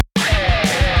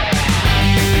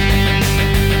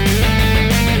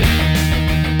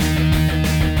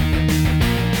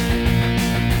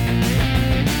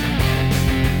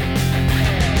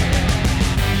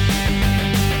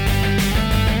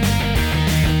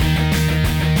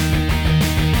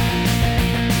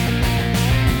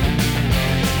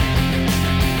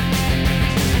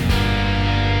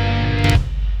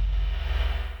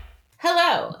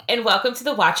and welcome to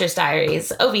the Watcher's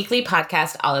Diaries, a weekly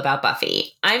podcast all about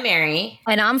Buffy. I'm Mary.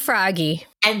 And I'm Froggy.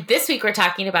 And this week we're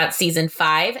talking about Season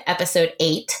 5, Episode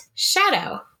 8,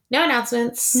 Shadow. No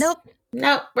announcements.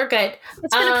 Nope, we're good.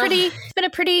 It's been a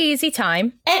pretty easy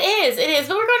time. It is,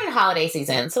 but we're going into holiday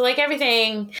season, so like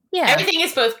everything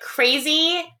is both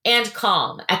crazy and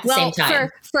calm at the same time.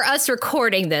 For us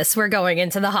recording this, we're going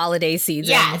into the holiday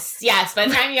season. Yes. By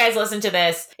the time you guys listen to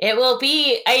this, it will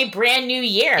be a brand new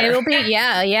year. It will be,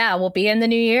 we'll be in the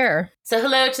new year. So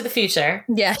hello to the future.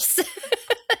 Yes.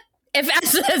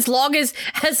 As long as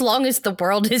the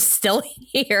world is still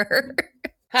here.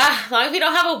 As long as we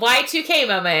don't have a Y2K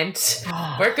moment,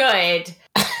 we're good.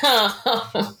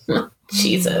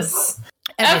 Jesus.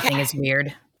 Everything is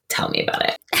weird. Tell me about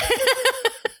it.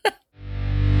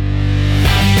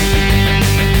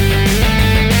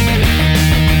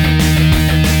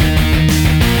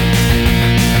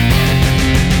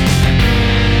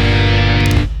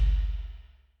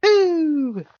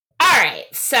 Ooh. All right,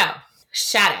 so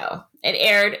Shadow. It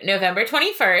aired November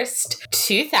 21st,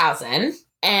 2000.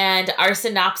 And our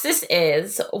synopsis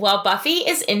is, while Buffy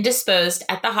is indisposed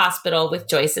at the hospital with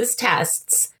Joyce's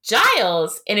tests,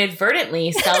 Giles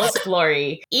inadvertently sells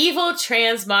Glory evil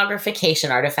transmogrification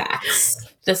artifacts.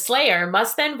 The Slayer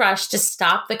must then rush to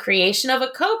stop the creation of a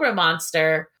cobra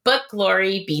monster, but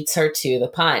Glory beats her to the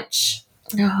punch.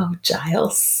 Oh,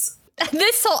 Giles.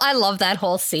 I love that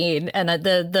whole scene and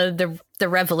the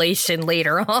revelation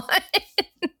later on.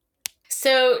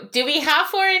 So, do we have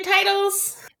foreign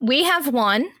titles? We have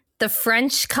one. The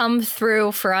French come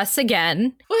through for us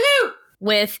again. Woohoo!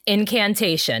 With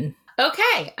Incantation.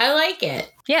 Okay, I like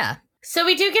it. Yeah. So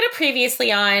we do get a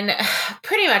previously on,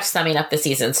 pretty much summing up the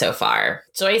season so far.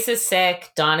 Joyce is sick,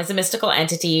 Dawn is a mystical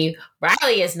entity,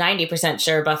 Riley is 90%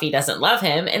 sure Buffy doesn't love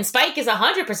him, and Spike is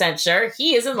 100% sure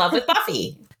he is in love with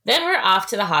Buffy. Then we're off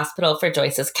to the hospital for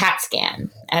Joyce's CAT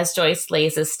scan, as Joyce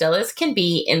lays as still as can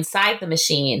be inside the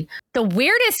machine. The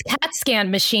weirdest CAT scan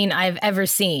machine I've ever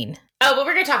seen. Oh, but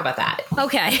we're going to talk about that.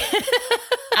 Okay.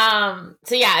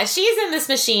 So yeah, she's in this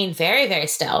machine very, very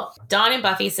still. Dawn and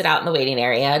Buffy sit out in the waiting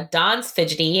area. Dawn's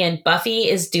fidgety and Buffy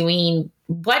is doing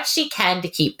what she can to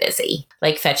keep busy,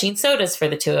 like fetching sodas for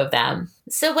the two of them.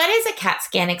 So what is a CAT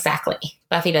scan exactly?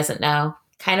 Buffy doesn't know.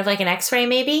 Kind of like an X-ray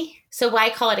maybe? So why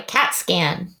call it a CAT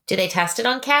scan? Do they test it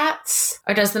on cats?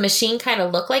 Or does the machine kind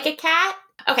of look like a cat?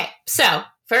 Okay, so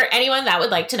for anyone that would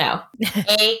like to know,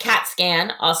 a CAT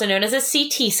scan, also known as a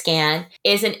CT scan,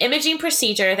 is an imaging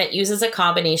procedure that uses a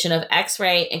combination of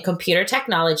X-ray and computer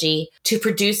technology to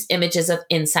produce images of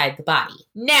inside the body.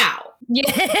 Now,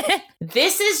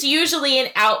 this is usually an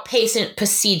outpatient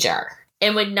procedure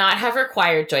and would not have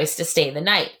required Joyce to stay the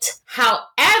night.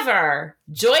 However,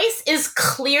 Joyce is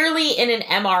clearly in an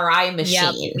MRI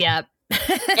machine. Yep.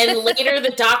 And later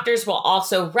the doctors will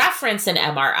also reference an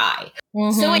MRI.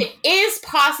 Mm-hmm. So it is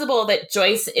possible that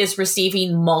Joyce is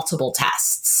receiving multiple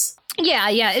tests. Yeah.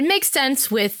 It makes sense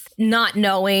with not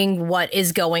knowing what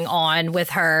is going on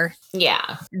with her.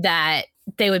 Yeah. That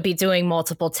they would be doing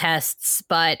multiple tests,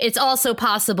 but it's also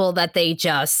possible that they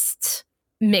just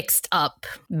mixed up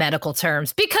medical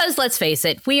terms. Because let's face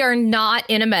it, we are not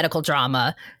in a medical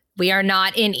drama. We are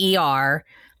not in ER.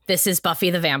 This is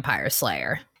Buffy the Vampire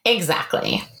Slayer.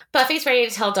 Exactly. Buffy's ready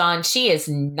to tell Dawn she is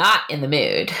not in the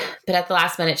mood, but at the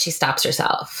last minute she stops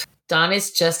herself. Dawn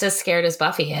is just as scared as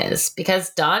Buffy is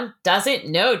because Dawn doesn't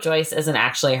know Joyce isn't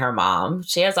actually her mom.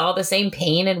 She has all the same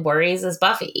pain and worries as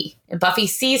Buffy. And Buffy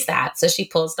sees that, so she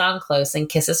pulls Dawn close and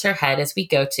kisses her head as we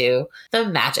go to the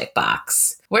magic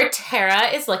box, where Tara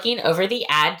is looking over the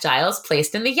ad Giles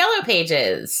placed in the yellow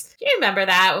pages. Do you remember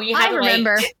that? When you had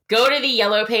to go to the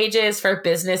yellow pages for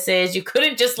businesses. You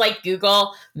couldn't just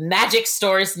Google magic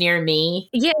stores near me.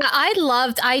 Yeah,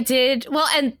 I did. Well,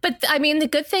 but I mean, the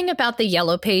good thing about the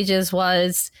yellow pages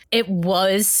was it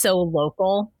was so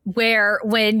local, where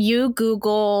when you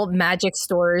Google magic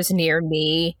stores near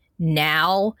me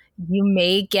now, you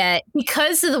may get,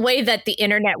 because of the way that the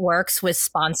internet works with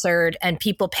sponsored and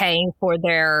people paying for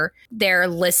their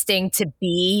listing to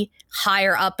be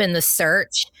higher up in the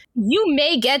search, you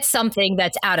may get something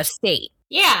that's out of state.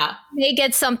 Yeah. You may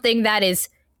get something that is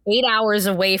 8 hours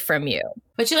away from you.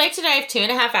 Would you like to drive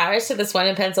 2.5 hours to this one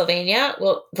in Pennsylvania?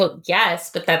 Well,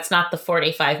 yes, but that's not the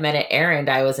 45-minute errand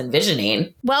I was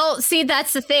envisioning. Well, see,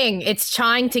 that's the thing. It's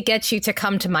trying to get you to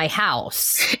come to my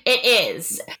house. It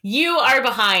is. You are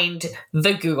behind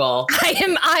the Google.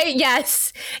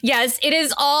 Yes, it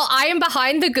is all, I am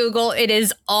behind the Google. It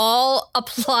is all a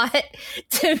plot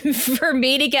for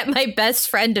me to get my best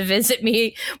friend to visit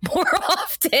me more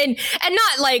often. And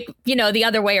not the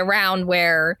other way around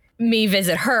where me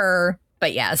visit her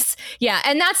But yes. Yeah.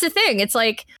 And that's the thing. It's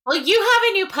like, well, you have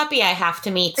a new puppy I have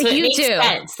to meet. So it makes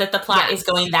sense that the plot is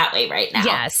going that way right now.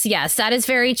 Yes. That is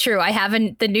very true. I have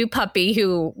the new puppy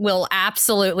who will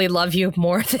absolutely love you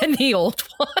more than the old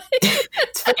one.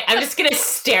 I'm just going to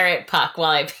stare at Puck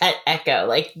while I pet Echo.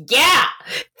 Like, yeah,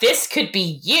 this could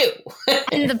be you.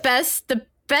 And the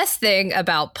best thing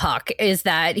about Puck is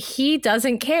that he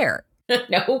doesn't care.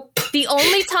 Nope. The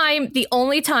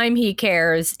only time he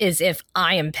cares is if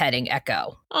I am petting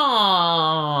Echo.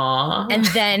 Aww. And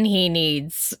then he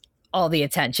needs all the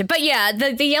attention. But yeah,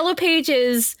 the Yellow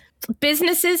Pages,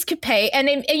 businesses could pay,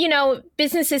 and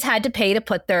businesses had to pay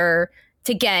to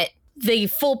get the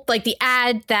full, like the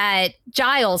ad that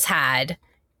Giles had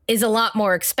is a lot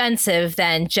more expensive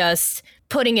than just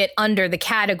putting it under the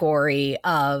category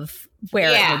of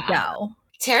where it would go.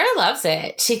 Tara loves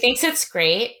it. She thinks it's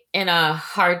great in a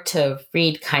hard to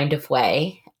read kind of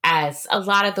way, as a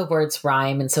lot of the words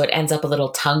rhyme, and so it ends up a little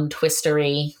tongue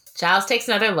twistery. Giles takes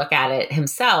another look at it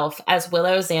himself as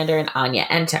Willow, Xander, and Anya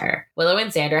enter. Willow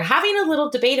and Xander are having a little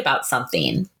debate about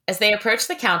something. As they approach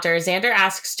the counter, Xander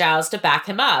asks Giles to back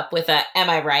him up with a, "Am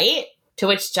I right?" To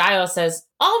which Giles says,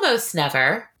 "Almost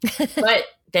never," but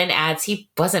then adds he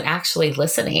wasn't actually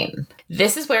listening.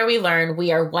 This is where we learn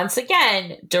we are once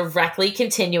again directly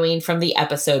continuing from the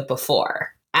episode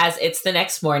before, as it's the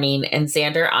next morning and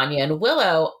Xander, Anya, and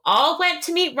Willow all went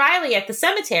to meet Riley at the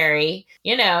cemetery,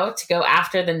 to go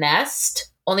after the nest.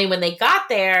 Only when they got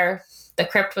there, the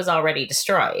crypt was already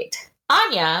destroyed.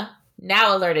 Anya,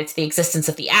 now alerted to the existence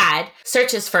of the ad,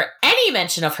 searches for any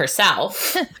mention of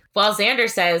herself, while Xander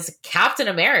says Captain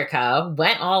America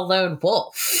went all lone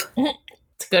wolf.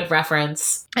 It's a good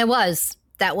reference. It was.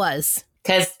 That was.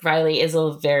 Because Riley is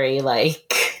a very,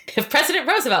 if President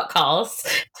Roosevelt calls,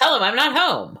 tell him I'm not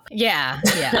home. Yeah.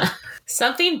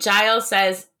 Something Giles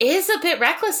says is a bit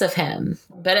reckless of him,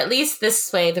 but at least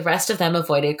this way the rest of them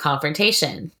avoided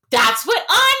confrontation. That's what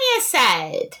Anya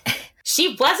said!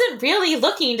 She wasn't really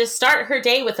looking to start her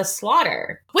day with a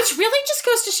slaughter, which really just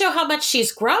goes to show how much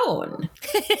she's grown.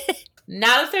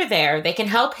 Now that they're there, they can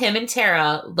help him and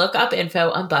Tara look up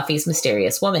info on Buffy's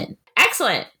mysterious woman.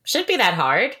 Excellent. Shouldn't be that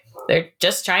hard. They're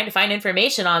just trying to find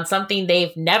information on something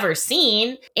they've never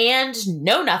seen and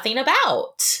know nothing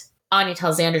about. Anya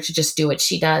tells Xander to just do what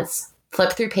she does.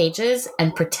 Flip through pages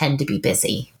and pretend to be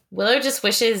busy. Willow just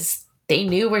wishes they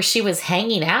knew where she was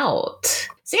hanging out.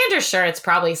 Xander's sure it's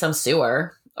probably some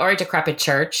sewer or a decrepit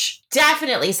church.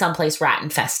 Definitely someplace rat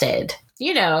infested.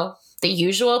 The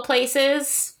usual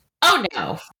places. Oh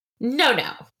no.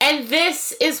 No. And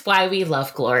this is why we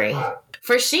love Glory.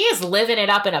 For she is living it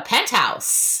up in a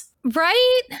penthouse.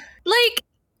 Right?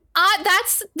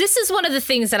 This is one of the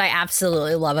things that I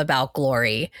absolutely love about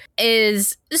Glory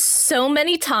is so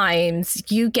many times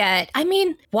you get,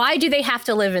 why do they have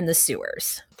to live in the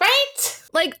sewers?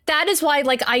 Right? That is why,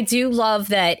 I do love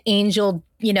that Angel,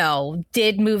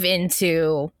 did move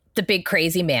into the big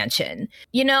crazy mansion.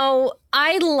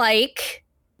 I like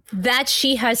that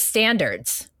she has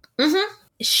standards. Mm-hmm.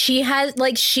 She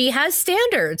has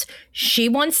standards. She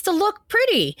wants to look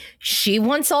pretty. She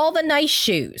wants all the nice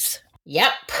shoes.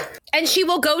 Yep. And she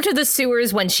will go to the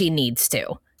sewers when she needs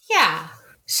to. Yeah.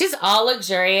 She's all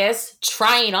luxurious,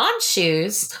 trying on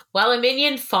shoes, while a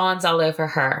minion fawns all over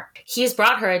her. He's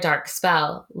brought her a dark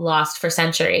spell, lost for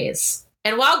centuries.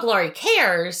 And while Glory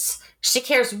cares, she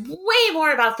cares way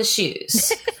more about the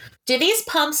shoes. Do these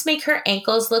pumps make her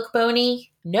ankles look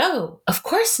bony? No, of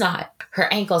course not. Her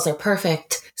ankles are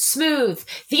perfect, smooth,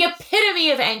 the epitome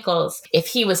of ankles. If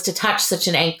he was to touch such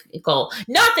an ankle,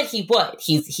 not that he would,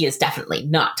 he is definitely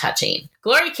not touching.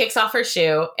 Glory kicks off her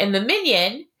shoe, and the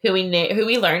minion, who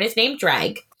we learn is named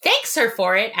Dreg, thanks her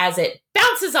for it as it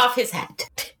bounces off his head.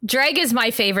 Dreg is my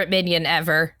favorite minion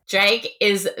ever. Dreg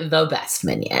is the best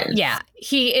minion. Yeah,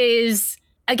 he is.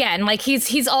 Again,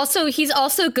 he's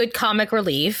also good comic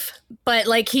relief, but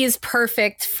he's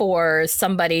perfect for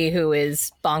somebody who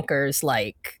is bonkers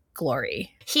like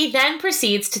Glory. He then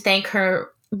proceeds to thank her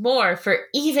more for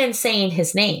even saying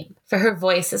his name, for her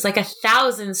voice is like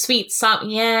 1,000 sweet song.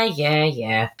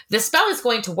 Yeah. The spell is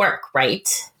going to work, right?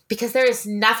 Because there is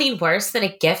nothing worse than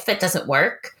a gift that doesn't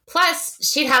work. Plus,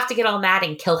 she'd have to get all mad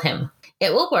and kill him.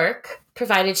 It will work,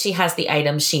 provided she has the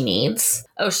items she needs.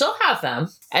 Oh, she'll have them.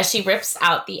 As she rips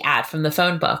out the ad from the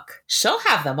phone book, she'll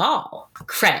have them all.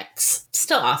 Credits.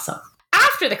 Still awesome.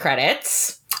 After the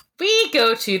credits, we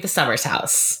go to the Summers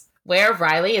house, where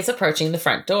Riley is approaching the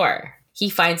front door. He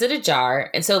finds it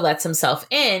ajar and so lets himself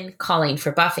in, calling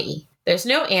for Buffy. There's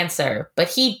no answer, but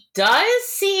he does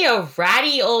see a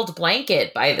ratty old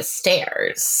blanket by the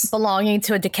stairs. Belonging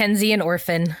to a Dickensian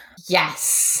orphan.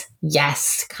 Yes.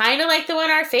 Yes. Kind of like the one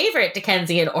our favorite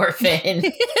Dickensian orphan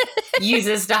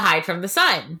uses to hide from the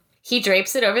sun. He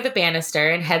drapes it over the banister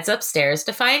and heads upstairs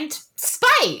to find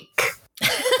Spike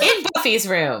in Buffy's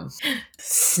room,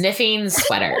 sniffing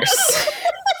sweaters.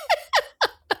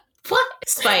 What?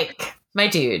 Spike, my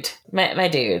dude. My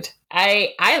dude.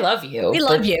 I love you. We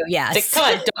love you, yes. Come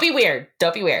on, don't be weird.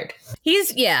 Don't be weird.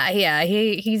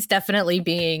 He's definitely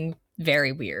being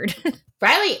very weird.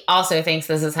 Riley also thinks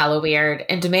this is hella weird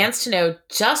and demands to know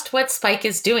just what Spike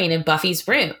is doing in Buffy's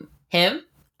room. Him?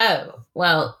 Oh,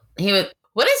 well,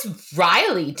 what is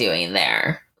Riley doing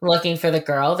there? Looking for the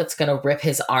girl that's going to rip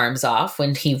his arms off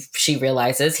when she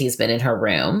realizes he's been in her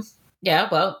room. Yeah,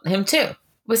 well, him too.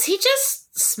 Was he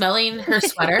just smelling her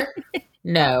sweater?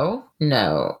 No.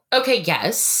 Okay,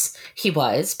 yes, he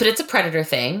was, but it's a predator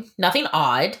thing. Nothing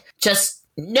odd. Just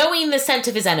knowing the scent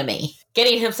of his enemy.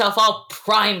 Getting himself all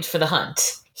primed for the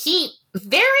hunt. He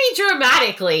very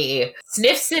dramatically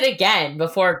sniffs it again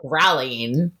before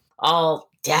growling.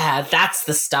 Yeah, that's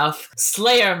the stuff.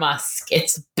 Slayer musk.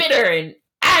 It's bitter and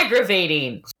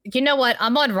aggravating. You know what?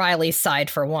 I'm on Riley's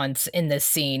side for once in this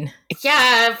scene.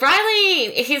 Yeah,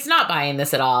 Riley, he's not buying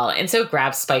this at all, and so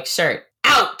grabs Spike's shirt.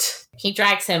 Out! He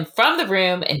drags him from the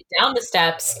room and down the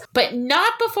steps, but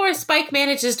not before Spike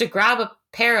manages to grab a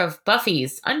pair of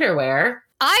Buffy's underwear.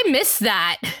 I missed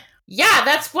that. Yeah,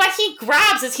 that's what he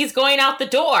grabs as he's going out the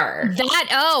door.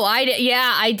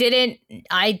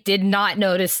 I did not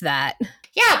notice that.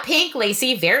 Yeah, pink,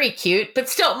 lacy, very cute, but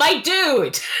still, my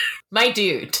dude. My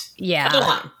dude. Yeah. Come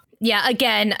on. Yeah,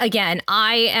 again,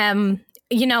 I am,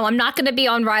 I'm not going to be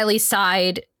on Riley's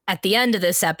side at the end of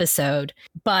this episode,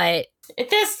 but...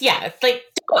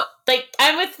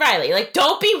 I'm with Riley. Like,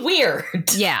 don't be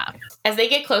weird. Yeah. As they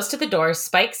get close to the door,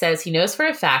 Spike says he knows for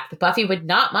a fact that Buffy would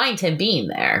not mind him being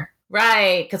there.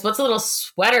 Right, because what's a little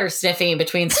sweater sniffing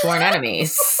between sworn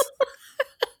enemies?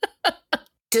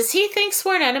 Does he think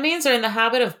sworn enemies are in the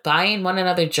habit of buying one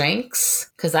another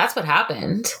drinks? Because that's what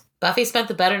happened. Buffy spent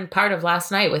the better part of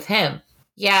last night with him.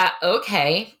 Yeah,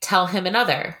 okay, tell him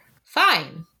another.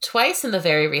 Fine. Twice in the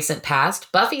very recent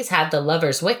past, Buffy's had the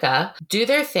Lovers Wicca do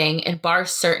their thing and bar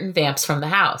certain vamps from the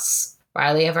house.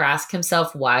 Riley ever asked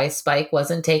himself why Spike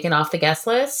wasn't taken off the guest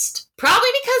list? Probably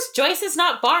because Joyce is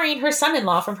not barring her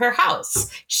son-in-law from her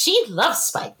house. She loves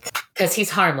Spike because he's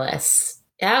harmless.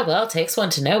 Yeah, well, takes one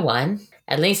to know one.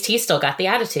 At least he's still got the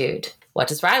attitude. What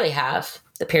does Riley have?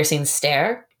 The piercing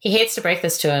stare? He hates to break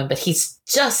this to him, but he's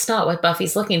just not what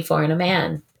Buffy's looking for in a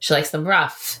man. She likes them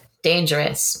rough,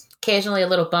 dangerous, occasionally a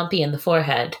little bumpy in the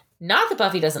forehead. Not that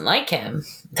Buffy doesn't like him,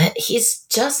 but he's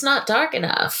just not dark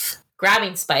enough.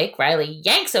 Grabbing Spike, Riley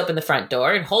yanks open the front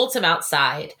door and holds him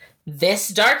outside. This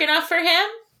dark enough for him?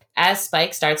 As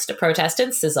Spike starts to protest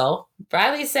and sizzle,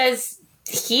 Riley says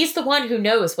he's the one who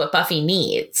knows what Buffy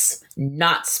needs,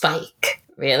 not Spike.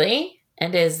 Really?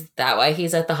 And is that why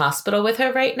he's at the hospital with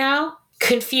her right now?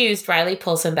 Confused, Riley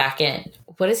pulls him back in.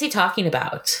 What is he talking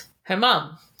about? Her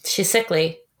mom. She's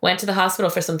sickly. Went to the hospital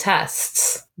for some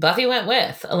tests. Buffy went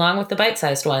with, along with the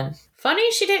bite-sized one.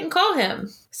 Funny she didn't call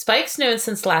him. Spike's known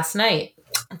since last night.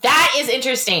 That is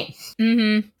interesting.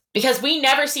 Mm-hmm. Because we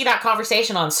never see that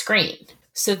conversation on screen.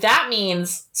 So that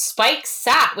means Spike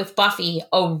sat with Buffy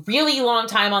a really long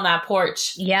time on that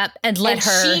porch. Yep, and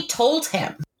she told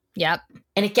him. Yep.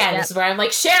 And again, this is where I'm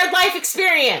like, shared life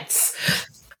experience.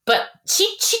 But she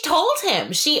told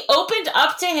him. She opened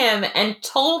up to him and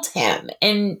told him.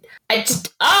 And I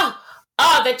just,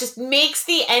 that just makes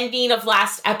the ending of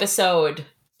last episode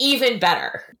even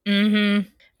better. Mm-hmm.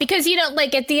 Because,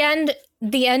 at the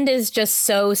end is just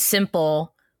so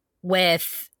simple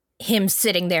with him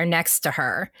sitting there next to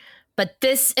her. But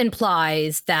this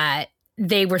implies that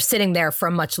they were sitting there for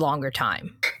a much longer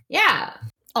time. Yeah.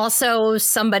 Also,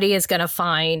 somebody is going to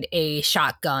find a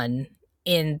shotgun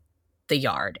in the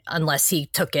yard unless he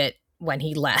took it when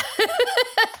he left.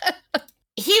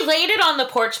 He laid it on the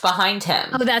porch behind him.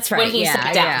 Oh, that's right. When he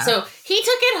sat down. Yeah. So he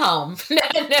took it home.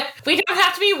 We don't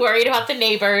have to be worried about the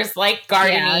neighbors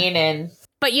gardening and...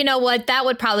 But you know what? That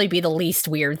would probably be the least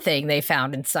weird thing they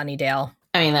found in Sunnydale.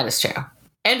 I mean, that is true.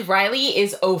 And Riley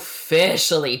is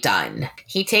officially done.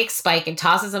 He takes Spike and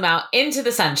tosses him out into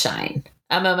the sunshine.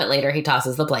 A moment later, he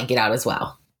tosses the blanket out as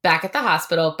well. Back at the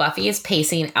hospital, Buffy is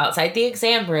pacing outside the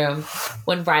exam room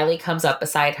when Riley comes up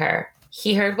beside her.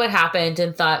 He heard what happened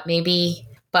and thought maybe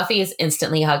Buffy is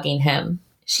instantly hugging him.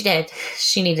 She did.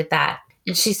 She needed that.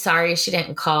 And she's sorry she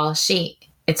didn't call.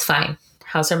 It's fine.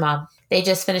 How's her mom? They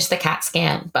just finished the CAT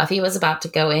scan. Buffy was about to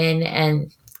go in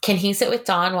and Can he sit with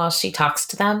Dawn while she talks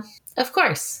to them? Of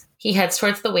course. He heads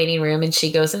towards the waiting room and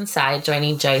she goes inside,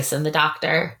 joining Joyce and the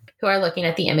doctor, who are looking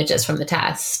at the images from the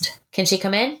test. Can she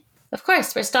come in? Of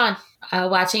course. Where's Dawn?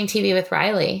 Watching TV with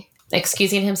Riley.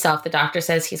 Excusing himself, the doctor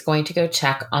says he's going to go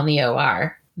check on the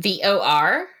OR. The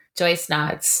OR? Joyce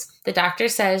nods. The doctor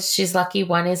says she's lucky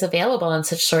one is available on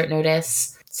such short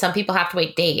notice. Some people have to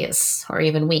wait days or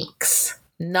even weeks.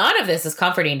 None of this is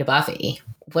comforting to Buffy.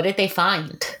 What did they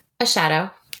find? A shadow.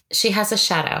 She has a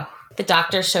shadow. The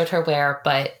doctor showed her where,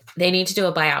 but they need to do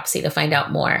a biopsy to find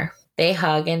out more. They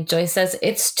hug and Joyce says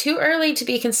it's too early to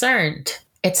be concerned.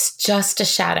 It's just a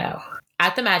shadow.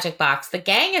 At the magic box, the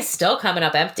gang is still coming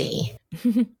up empty.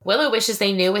 Willow wishes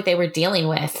they knew what they were dealing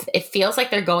with. It feels like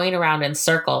they're going around in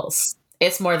circles.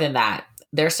 It's more than that.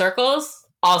 Their circles,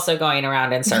 also going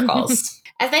around in circles.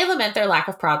 As they lament their lack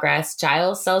of progress,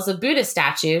 Giles sells a Buddha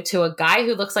statue to a guy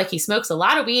who looks like he smokes a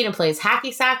lot of weed and plays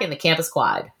hacky sack in the campus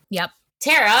quad. Yep.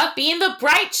 Tara, being the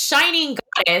bright, shining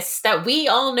goddess that we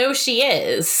all know she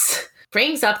is,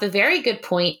 brings up the very good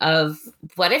point of,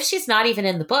 what if she's not even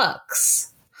in the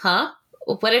books? Huh?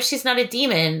 What if she's not a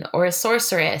demon or a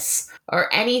sorceress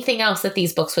or anything else that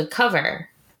these books would cover?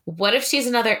 What if she's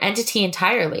another entity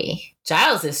entirely?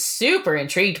 Giles is super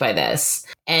intrigued by this,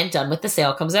 and done with the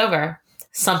sale comes over.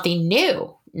 Something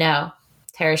new? No.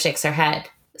 Tara shakes her head.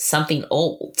 Something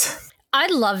old. I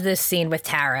love this scene with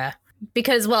Tara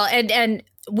because, well, and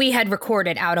we had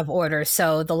recorded out of order,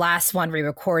 so the last one we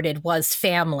recorded was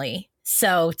family.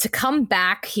 So to come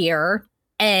back here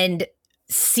and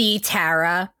see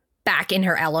Tara back in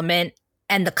her element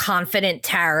and the confident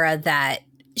Tara that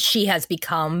she has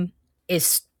become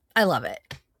I love it.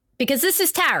 Because this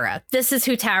is Tara. This is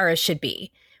who Tara should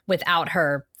be without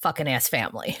her fucking ass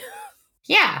family.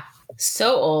 Yeah.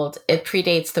 So old, it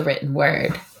predates the written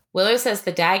word. Willow says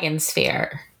the Dagon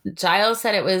sphere. Giles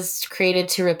said it was created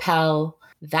to repel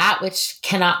that which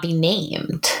cannot be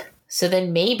named. So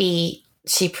then maybe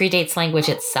she predates language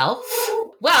itself?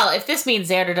 Well, if this means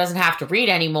Xander doesn't have to read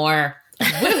anymore,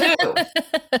 woohoo!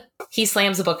 He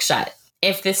slams the book shut.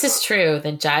 If this is true,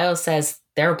 then Giles says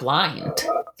they're blind.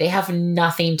 They have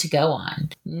nothing to go on.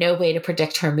 No way to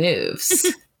predict her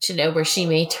moves. To know where she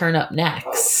may turn up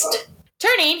next.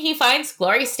 Turning, he finds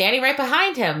Glory standing right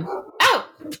behind him. Oh,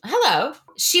 hello.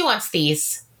 She wants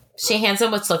these. She hands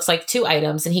him what looks like 2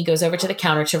 items, and he goes over to the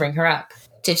counter to ring her up.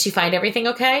 Did she find everything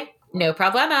okay? No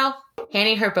problemo.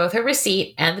 Handing her both her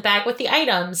receipt and the bag with the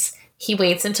items, he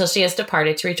waits until she has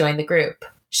departed to rejoin the group.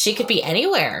 She could be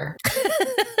anywhere.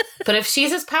 But if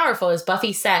she's as powerful as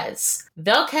Buffy says,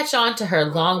 they'll catch on to her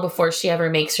long before she ever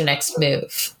makes her next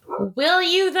move. Will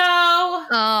you, though?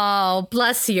 Oh,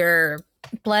 bless your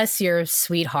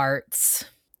sweethearts.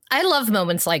 I love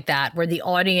moments like that where the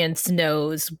audience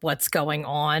knows what's going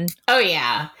on. Oh,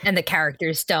 yeah. And the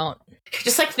characters don't.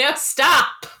 Just like, no,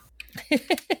 stop.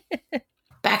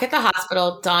 Back at the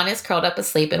hospital, Dawn is curled up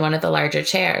asleep in one of the larger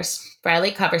chairs.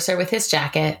 Riley covers her with his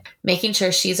jacket, making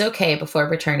sure she's okay before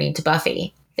returning to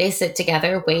Buffy. They sit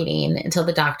together, waiting until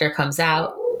the doctor comes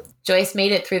out. Joyce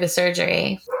made it through the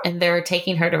surgery, and they're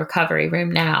taking her to recovery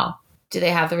room now. Do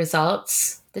they have the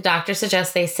results? The doctor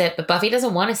suggests they sit, but Buffy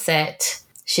doesn't want to sit.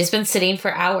 She's been sitting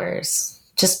for hours.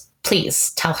 Just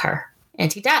please tell her.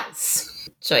 And he does.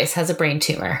 Joyce has a brain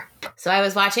tumor. So I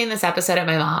was watching this episode at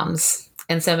my mom's.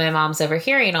 And so my mom's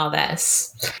overhearing all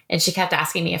this, and she kept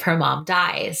asking me if her mom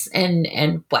dies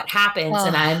and what happens. Oh.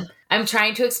 And I'm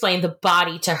trying to explain the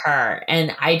body to her.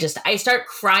 And I start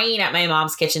crying at my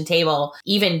mom's kitchen table,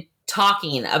 even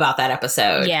talking about that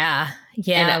episode. Yeah.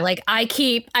 Yeah. And, like I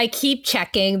keep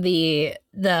checking the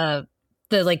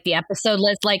episode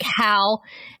list, like how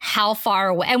far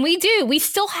away. And we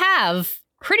still have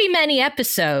pretty many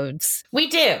episodes. We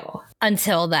do.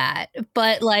 Until that.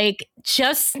 But like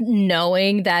just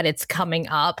knowing that it's coming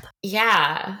up.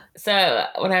 Yeah. So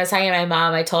when I was talking to my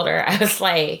mom, I told her, I was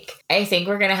like, I think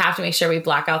we're going to have to make sure we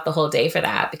block out the whole day for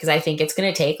that, because I think it's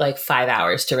going to take like 5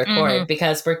 hours to record,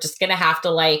 because we're just going to have to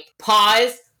like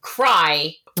pause,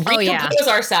 cry, recompose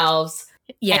ourselves.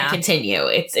 Yeah. And continue.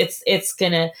 It's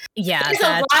gonna. Yeah. There's a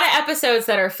lot of episodes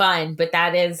that are fun, but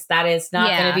that is not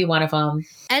gonna be one of them.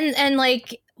 And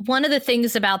like one of the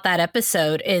things about that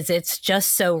episode is it's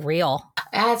just so real.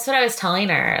 That's what I was telling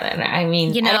her. And I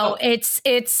mean,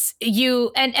 it's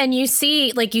you and you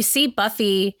see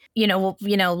Buffy,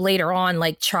 later on,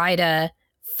 like try to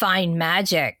find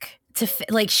magic to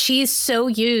like she's so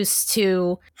used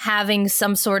to having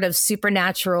some sort of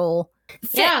supernatural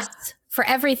fix for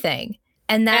everything.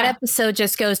 And that episode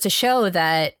just goes to show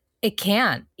that it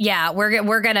can't. Yeah,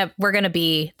 we're gonna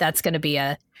be. That's gonna be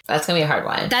a hard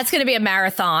one. That's gonna be a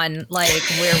marathon. Like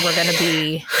we're gonna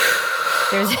be.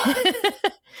 There's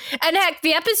and heck,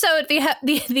 the episode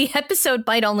the episode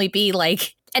might only be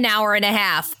like an hour and a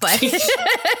half, but it's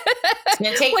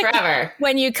gonna take forever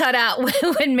when you cut out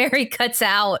when Mary cuts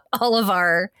out all of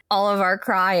our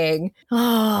crying.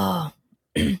 Oh,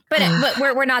 but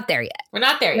we're not there yet. We're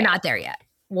not there yet. We're not there yet.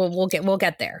 We'll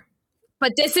get there.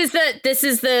 But this is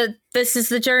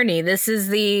the journey. This is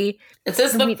the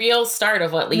real start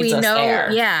of what leads us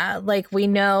there. Yeah, like we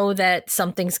know that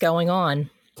something's going on.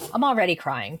 I'm already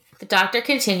crying. The doctor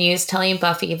continues telling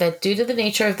Buffy that due to the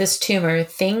nature of this tumor,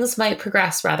 things might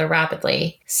progress rather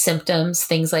rapidly. Symptoms,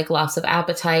 things like loss of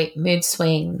appetite, mood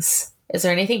swings. Is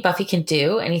there anything Buffy can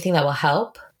do? Anything that will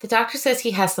help? The doctor says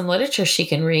he has some literature she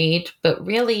can read, but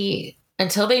really,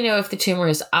 until they know if the tumor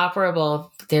is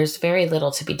operable, there's very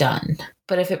little to be done.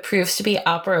 But if it proves to be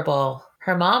operable,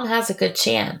 her mom has a good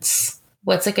chance.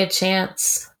 What's a good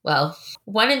chance? Well,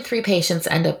 1 in 3 patients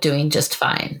end up doing just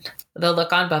fine. The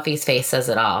look on Buffy's face says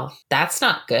it all. That's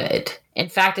not good. In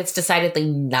fact, it's decidedly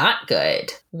not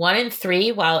good. 1 in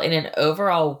 3, while in an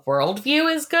overall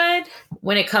worldview is good,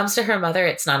 when it comes to her mother,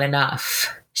 it's not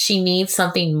enough. She needs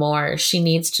something more. She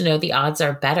needs to know the odds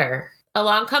are better.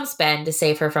 Along comes Ben to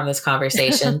save her from this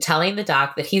conversation, telling the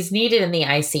doc that he's needed in the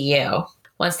ICU.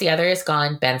 Once the other is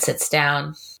gone, Ben sits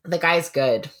down. The guy's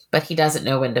good, but he doesn't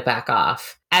know when to back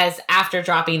off. As after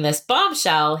dropping this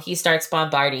bombshell, he starts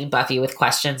bombarding Buffy with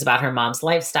questions about her mom's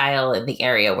lifestyle and the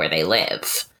area where they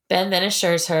live. Ben then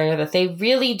assures her that they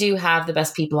really do have the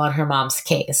best people on her mom's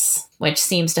case, which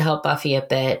seems to help Buffy a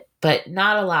bit, but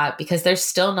not a lot because there's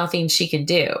still nothing she can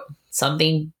do.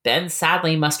 Something Ben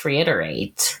sadly must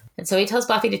reiterate. And so he tells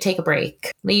Buffy to take a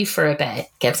break, leave for a bit,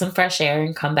 get some fresh air,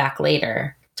 and come back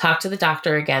later. Talk to the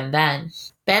doctor again then.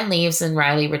 Ben leaves and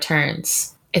Riley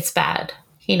returns. It's bad.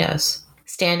 He knows.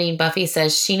 Standing, Buffy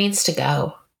says she needs to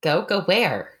go. Go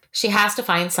where? She has to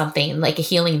find something, like a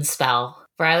healing spell.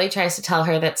 Riley tries to tell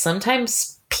her that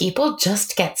sometimes people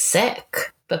just get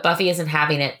sick. But Buffy isn't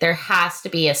having it. There has to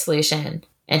be a solution.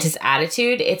 And his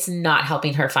attitude, it's not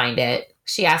helping her find it.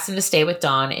 She asks him to stay with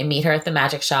Dawn and meet her at the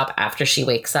magic shop after she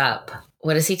wakes up.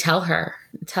 What does he tell her?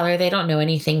 Tell her they don't know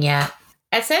anything yet.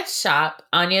 At said shop,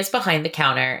 Anya's behind the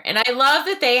counter, and I love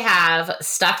that they have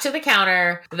stuck to the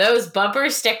counter those bumper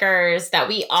stickers that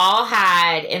we all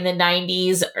had in the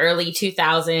 90s, early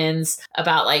 2000s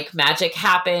about like magic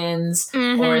happens,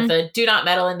 or the do not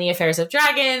meddle in the affairs of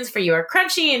dragons, for you are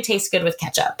crunchy and taste good with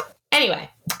ketchup. Anyway,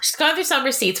 she's gone through some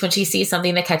receipts when she sees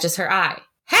something that catches her eye.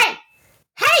 Hey!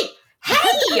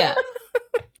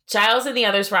 Giles and the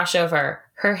others rush over.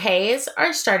 Her hays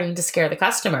are starting to scare the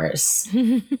customers,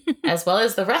 as well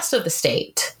as the rest of the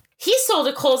state. He sold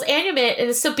a Cole's Amulet and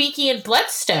a Sabikian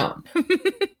bloodstone.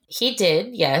 He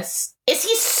did, yes. Is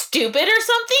he stupid or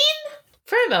something?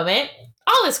 For a moment,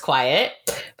 all is quiet,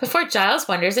 before Giles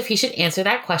wonders if he should answer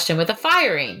that question with a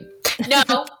firing.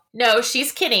 No,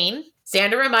 she's kidding.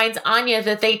 Xander reminds Anya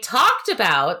that they talked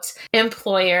about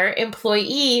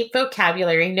employer-employee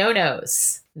vocabulary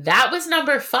no-nos. That was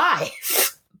number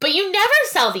 5. But you never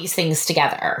sell these things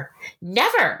together.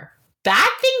 Never. Bad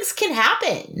things can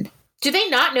happen. Do they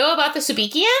not know about the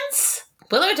Subikians?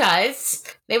 Willow does.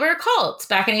 They were a cult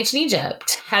back in ancient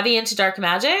Egypt, heavy into dark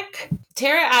magic.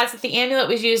 Tara adds that the amulet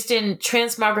was used in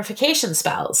transmogrification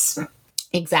spells.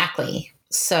 Exactly.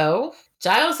 So,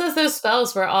 Giles says those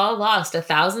spells were all lost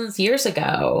 1,000 years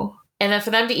ago. And that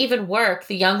for them to even work,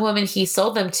 the young woman he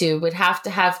sold them to would have to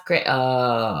have great...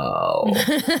 Oh...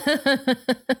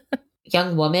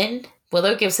 Young woman?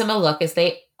 Willow gives him a look as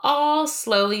they all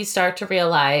slowly start to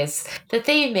realize that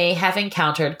they may have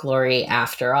encountered glory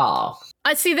after all.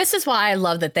 See, this is why I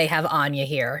love that they have Anya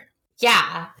here.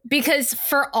 Yeah. Because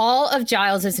for all of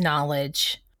Giles's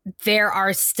knowledge, there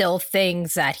are still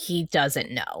things that he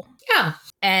doesn't know. Yeah.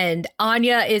 And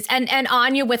Anya is, and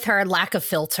Anya with her lack of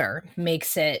filter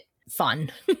makes it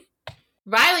fun.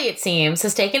 Riley, it seems,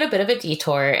 has taken a bit of a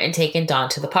detour and taken Dawn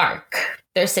to the park.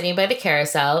 They're sitting by the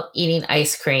carousel, eating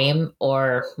ice cream,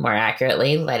 or more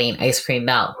accurately, letting ice cream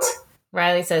melt.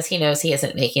 Riley says he knows he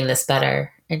isn't making this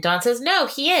better. And Dawn says, no,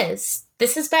 he is.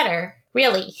 This is better.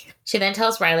 Really. She then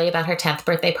tells Riley about her 10th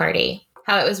birthday party,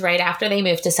 how it was right after they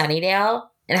moved to Sunnydale,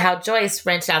 and how Joyce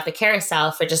rented out the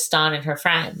carousel for just Dawn and her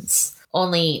friends.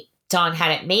 Only Dawn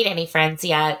hadn't made any friends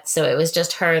yet, so it was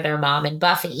just her, their mom, and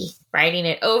Buffy, riding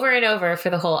it over and over for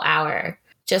the whole hour,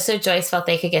 just so Joyce felt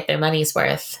they could get their money's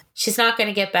worth. She's not going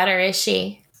to get better, is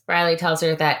she? Riley tells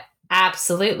her that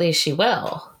absolutely she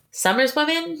will. Summer's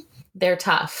women, they're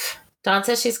tough. Dawn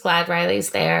says she's glad Riley's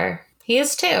there. He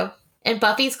is too. And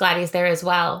Buffy's glad he's there as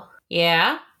well.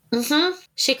 Yeah? Mm-hmm.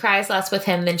 She cries less with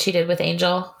him than she did with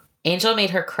Angel. Angel made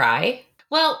her cry.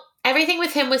 Well, everything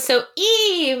with him was so,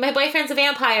 my boyfriend's a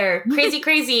vampire. Crazy,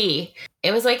 crazy.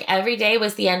 It was like every day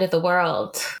was the end of the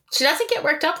world. She doesn't get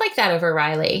worked up like that over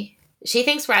Riley. She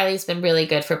thinks Riley's been really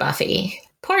good for Buffy.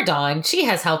 Poor Dawn. She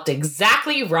has helped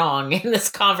exactly wrong in this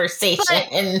conversation.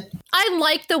 But I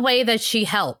like the way that she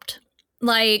helped.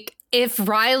 Like, if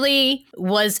Riley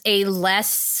was a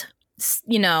less,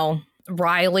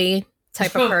 Riley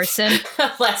type of person.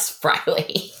 Less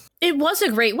Riley. It was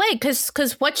a great way,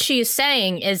 because what she is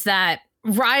saying is that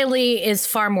Riley is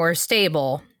far more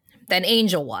stable than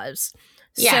Angel was.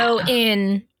 Yeah. So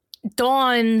in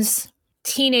Dawn's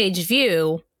teenage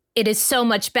view, it is so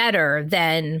much better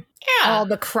than all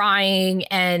the crying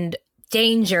and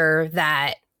danger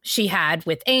that she had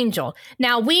with Angel.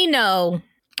 Now, we know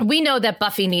that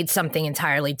Buffy needs something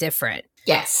entirely different.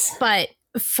 Yes. But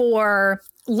for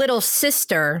little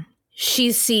sister,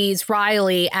 she sees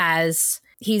Riley as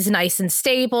he's nice and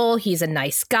stable. He's a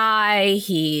nice guy.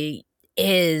 He's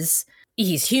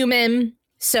human.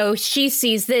 So she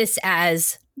sees this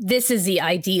as this is the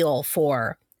ideal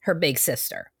for her big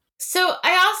sister. So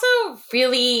I also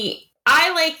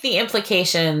I like the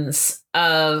implications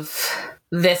of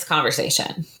this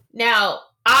conversation. Now,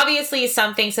 obviously,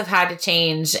 some things have had to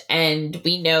change, and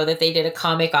we know that they did a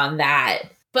comic on that.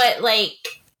 But,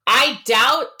 like, I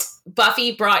doubt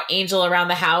Buffy brought Angel around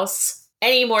the house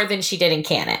any more than she did in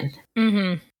canon.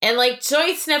 Mm-hmm. And, like,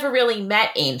 Joyce never really met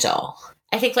Angel.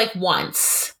 I think, like,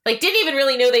 once. Like, didn't even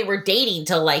really know they were dating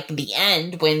till, like, the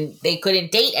end when they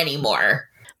couldn't date anymore.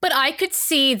 But I could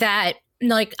see that,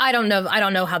 like, I don't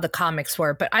know how the comics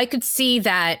were, but I could see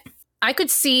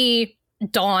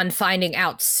Dawn finding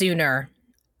out sooner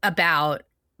about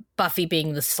Buffy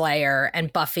being the Slayer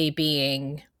and Buffy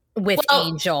being with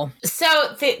Angel.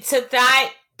 So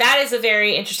that is a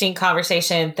very interesting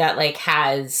conversation that, like,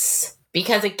 has,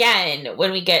 because again,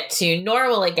 when we get to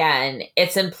normal again,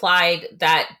 it's implied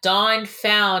that Dawn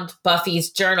found Buffy's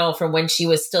journal from when she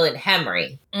was still in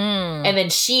Hemry. And then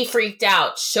she freaked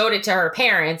out, showed it to her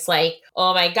parents, like,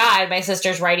 oh my God, my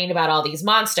sister's writing about all these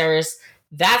monsters.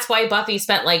 That's why Buffy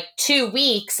spent like 2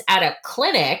 weeks at a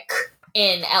clinic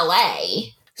in LA.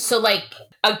 So, like,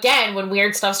 again, when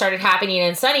weird stuff started happening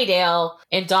in Sunnydale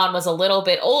and Dawn was a little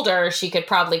bit older, she could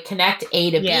probably connect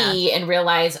A to B and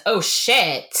realize, oh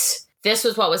shit, this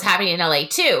was what was happening in LA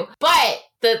too. But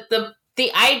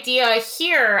the idea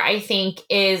here, I think,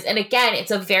 is, and again,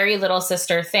 it's a very little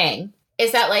sister thing,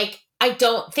 is that, like, I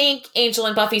don't think Angel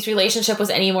and Buffy's relationship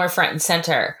was any more front and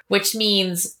center, which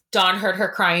means Dawn heard her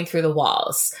crying through the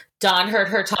walls. Dawn heard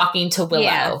her talking to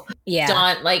Willow. Yeah.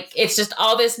 Dawn, like, it's just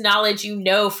all this knowledge,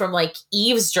 from, like,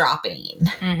 eavesdropping.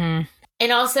 Mm-hmm.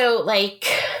 And also, like,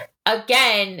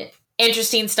 again,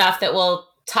 interesting stuff that we'll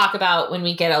talk about when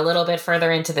we get a little bit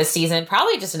further into the season,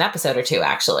 probably just an episode or two,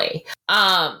 actually.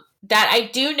 That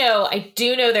I do know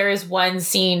there is one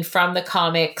scene from the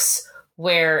comics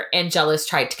where Angelus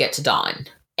tried to get to Dawn.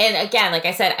 And again, like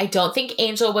I said, I don't think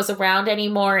Angel was around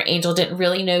anymore. Angel didn't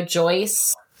really know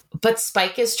Joyce. But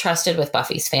Spike is trusted with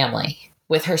Buffy's family,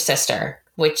 with her sister,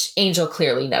 which Angel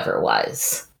clearly never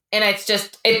was. And it's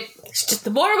just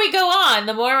the more we go on,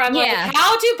 the more I'm like,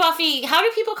 how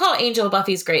do people call Angel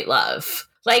Buffy's great love?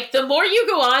 Like, the more you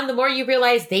go on, the more you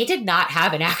realize they did not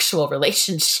have an actual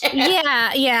relationship.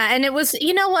 Yeah. And it was,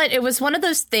 you know what? It was one of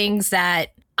those things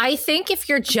that I think if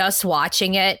you're just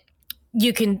watching it,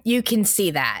 you can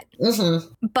see that.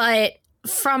 Mm-hmm. But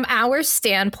from our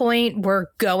standpoint, we're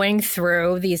going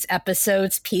through these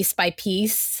episodes piece by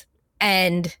piece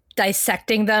and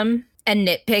dissecting them and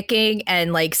nitpicking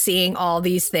and, like, seeing all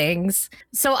these things.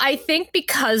 So I think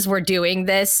because we're doing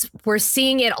this, we're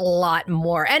seeing it a lot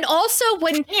more. And also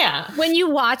when you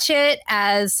watch it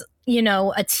as,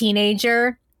 a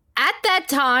teenager at that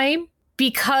time,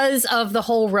 because of the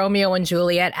whole Romeo and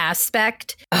Juliet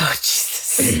aspect. Oh,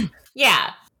 Jesus.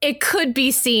 Yeah. It could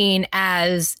be seen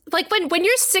as, like, when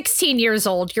you're 16 years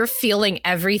old, you're feeling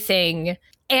everything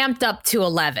amped up to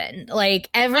 11. Like,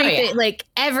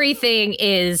 everything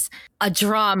is a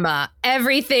drama.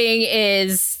 Everything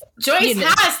is... Joyce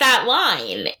has that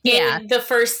line in the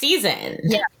first season.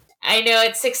 Yeah. I know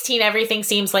at 16, everything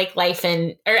seems like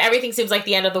or everything seems like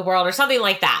the end of the world or something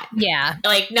like that. Yeah.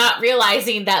 Like, not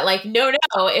realizing that, like, no,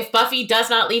 if Buffy does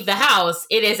not leave the house,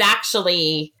 it is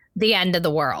actually... the end of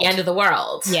the world. The end of the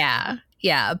world. Yeah.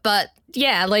 Yeah. But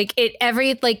yeah, like,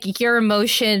 your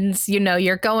emotions,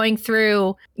 you're going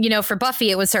through, for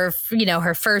Buffy, it was her,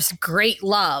 her first great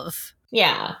love.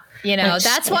 Yeah.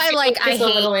 That's why, like, I hate... a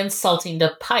little insulting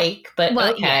to Pike, but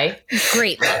okay.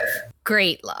 Yeah.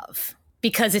 Great love.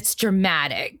 Because it's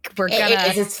dramatic.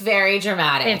 It's very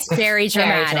dramatic. It's very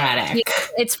dramatic.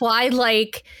 It's why,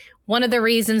 like, one of the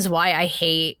reasons why I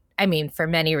hate I mean, for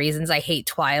many reasons, I hate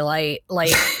Twilight.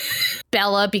 Like,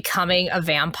 Bella becoming a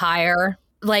vampire,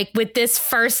 like with this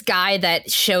first guy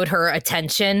that showed her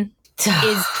attention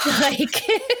is like...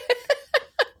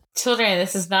 Children,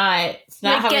 this is not, it's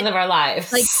not how we live our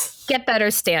lives. Like, get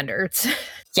better standards.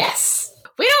 Yes.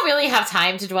 We don't really have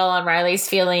time to dwell on Riley's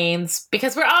feelings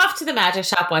because we're off to the magic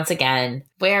shop once again,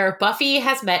 where Buffy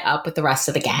has met up with the rest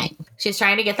of the gang. She's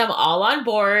trying to get them all on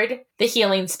board the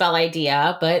healing spell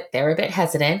idea, but they're a bit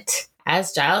hesitant,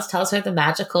 as Giles tells her the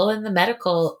magical and the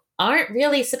medical aren't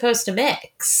really supposed to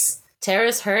mix.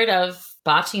 Tara's heard of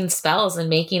botching spells and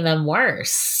making them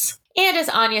worse. And as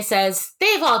Anya says,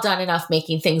 they've all done enough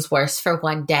making things worse for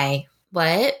one day.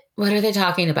 What? What are they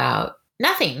talking about?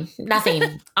 Nothing.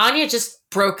 Anya just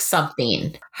broke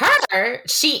something.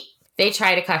 They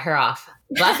try to cut her off.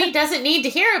 Buffy doesn't need to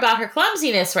hear about her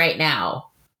clumsiness right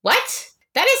now. What?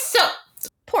 That is so...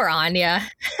 Poor Anya.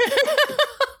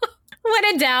 When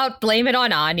in doubt, blame it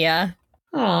on Anya.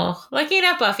 Oh, looking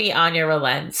at Buffy, Anya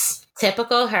relents.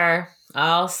 Typical her.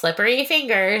 All slippery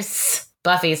fingers.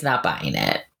 Buffy's not buying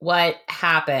it. What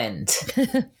happened?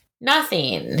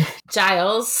 Nothing.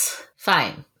 Giles,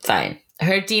 fine.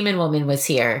 Her demon woman was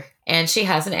here, and she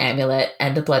has an amulet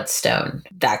and a bloodstone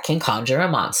that can conjure a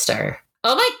monster.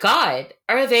 Oh my god,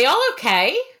 are they all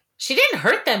okay? She didn't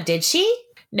hurt them, did she?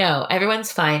 No,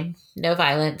 everyone's fine. No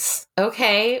violence.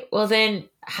 Okay, well then,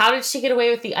 how did she get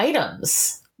away with the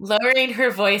items? Lowering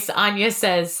her voice, Anya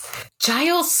says,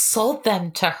 Giles sold them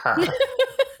to her.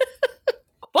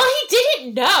 Well, he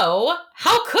didn't know.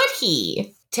 How could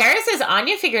he? Tara says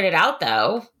Anya figured it out,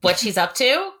 though. What she's up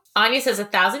to? Anya says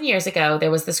 1,000 years ago,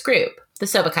 there was this group, the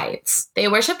Sobakites. They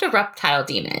worshipped a reptile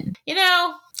demon. You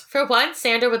know, for once,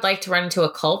 Sandra would like to run into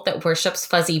a cult that worships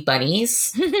fuzzy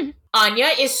bunnies. Anya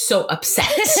is so upset.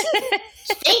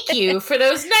 Thank you for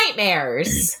those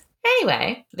nightmares.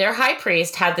 Anyway, their high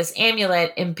priest had this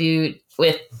amulet imbued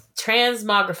with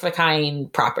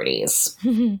transmogrifying properties.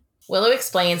 Willow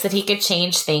explains that he could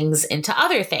change things into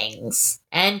other things.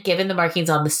 And given the markings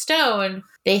on the stone,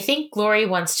 they think Glory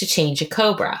wants to change a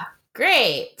cobra.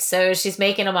 Great. So she's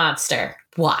making a monster.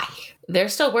 Why? They're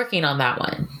still working on that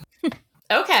one.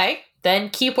 Okay, then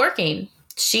keep working.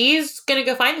 She's gonna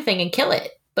go find the thing and kill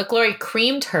it. But Glory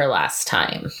creamed her last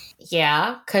time.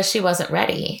 Yeah, because she wasn't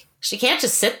ready. She can't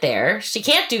just sit there. She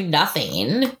can't do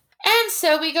nothing. And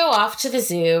so we go off to the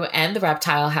zoo and the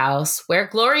reptile house, where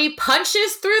Glory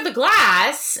punches through the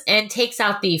glass and takes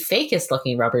out the fakest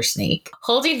looking rubber snake.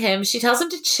 Holding him, she tells him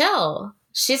to chill.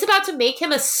 She's about to make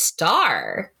him a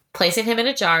star. Placing him in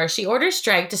a jar, she orders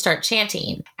Dreg to start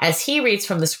chanting. As he reads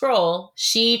from the scroll,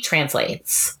 she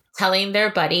translates, telling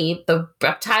their buddy, the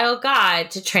reptile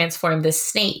god, to transform the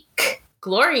snake.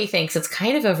 Glory thinks it's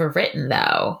kind of overwritten,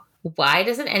 though. Why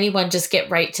doesn't anyone just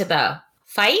get right to the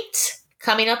fight?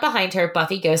 Coming up behind her,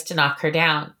 Buffy goes to knock her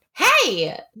down.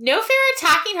 Hey! No fair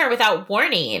attacking her without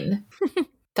warning.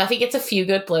 Buffy gets a few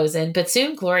good blows in, but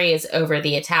soon Glory is over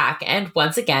the attack and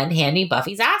once again handing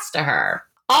Buffy's ass to her.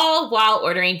 All while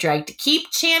ordering Dreg to keep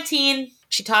chanting.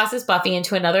 She tosses Buffy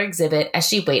into another exhibit as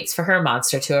she waits for her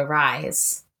monster to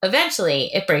arise. Eventually,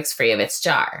 it breaks free of its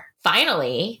jar.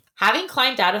 Finally, having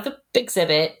climbed out of the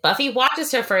exhibit, Buffy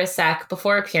watches her for a sec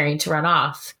before appearing to run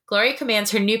off. Glory commands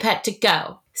her new pet to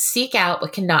go. Seek out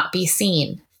what cannot be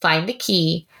seen, find the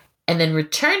key, and then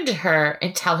return to her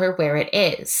and tell her where it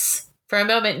is. For a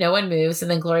moment, no one moves, and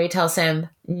then Glory tells him,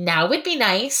 now would be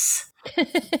nice.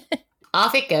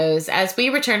 Off it goes. As we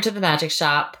return to the magic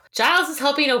shop, Giles is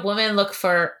helping a woman look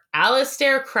for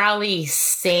Aleister Crowley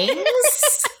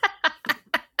sings.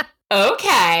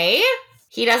 Okay.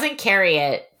 He doesn't carry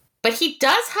it, but he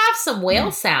does have some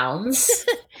whale sounds.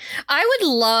 I would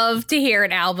love to hear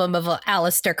an album of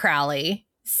Aleister Crowley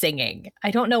singing.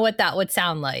 I don't know what that would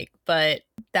sound like, but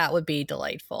that would be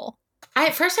delightful.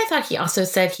 At first I thought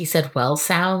he said well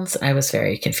sounds. I was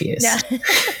very confused. Yeah.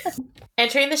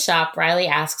 Entering the shop, Riley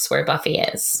asks where Buffy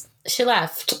is. She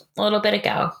left a little bit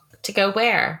ago. To go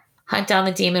where? Hunt down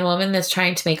the demon woman that's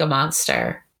trying to make a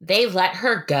monster. They let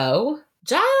her go?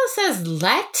 Giles says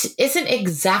let isn't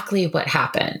exactly what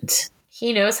happened.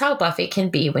 He knows how Buffy can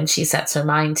be when she sets her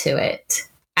mind to it.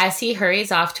 As he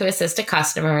hurries off to assist a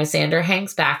customer, Xander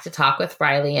hangs back to talk with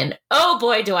Riley, and oh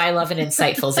boy, do I love an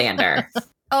insightful Xander.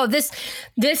 Oh, this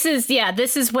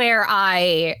is where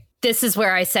I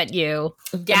sent you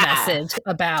the message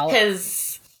about.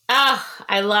 Because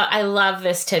I love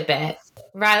this tidbit.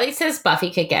 Riley says Buffy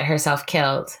could get herself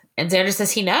killed, and Xander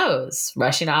says he knows.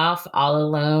 Rushing off all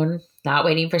alone, not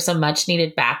waiting for some much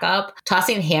needed backup,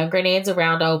 tossing hand grenades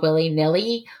around all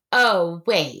willy-nilly. Oh,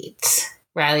 wait.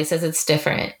 Riley says it's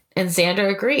different, and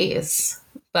Xander agrees.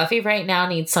 Buffy right now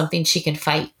needs something she can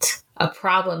fight, a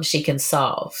problem she can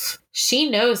solve. She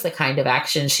knows the kind of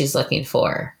action she's looking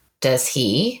for. Does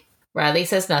he? Riley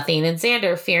says nothing, and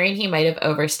Xander, fearing he might have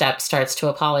overstepped, starts to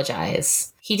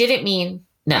apologize. He didn't mean...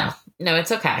 No,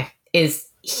 it's okay. Is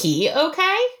he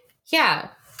okay? Yeah,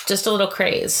 just a little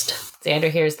crazed. Xander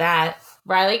hears that.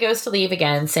 Riley goes to leave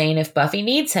again, saying if Buffy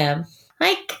needs him,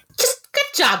 just good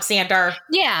job, Xander.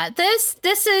 Yeah, this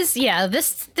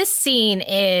scene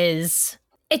is...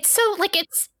 It's so,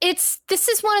 this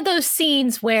is one of those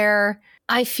scenes where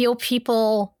I feel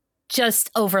people just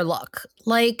overlook.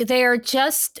 They're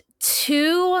just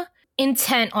too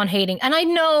intent on hating. And I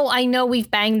know we've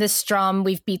banged this drum,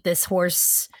 we've beat this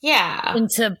horse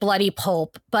into bloody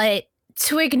pulp, but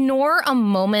to ignore a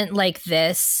moment like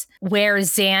this where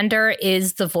Xander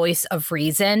is the voice of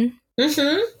reason,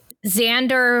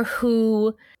 Xander,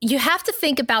 who you have to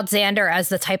think about Xander as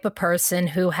the type of person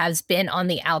who has been on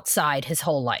the outside his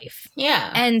whole life.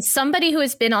 Yeah. And somebody who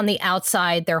has been on the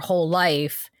outside their whole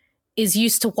life is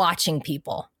used to watching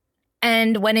people.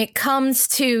 And when it comes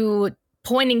to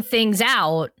pointing things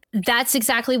out, that's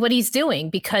exactly what he's doing,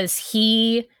 because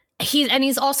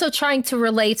he's also trying to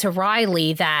relay to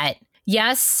Riley that,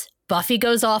 yes, Buffy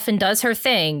goes off and does her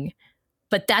thing,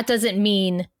 but that doesn't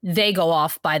mean they go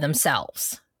off by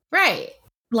themselves. Right.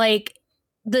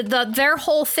 Their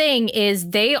whole thing is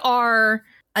they are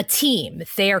a team.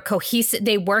 They are cohesive.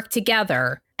 They work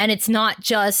together, and it's not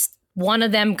just one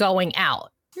of them going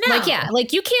out. No.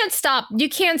 You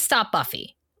can't stop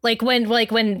Buffy.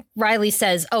 When Riley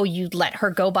says, "Oh, you let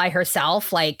her go by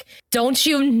herself." Don't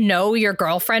you know your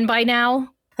girlfriend by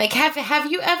now?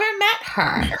 Have you ever met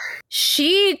her?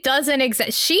 She doesn't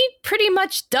exist. She pretty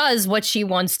much does what she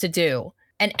wants to do,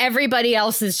 and everybody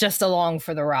else is just along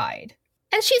for the ride.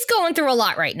 And she's going through a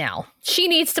lot right now. She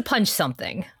needs to punch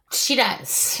something. She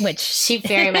does. Which she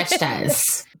very much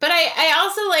does. But I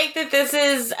also like that this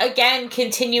is, again,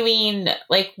 continuing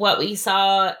what we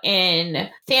saw in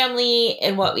Family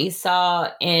and what we saw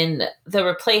in The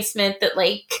Replacement, that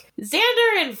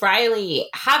Xander and Riley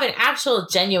have an actual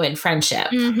genuine friendship.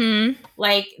 Mm-hmm.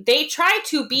 They try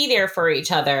to be there for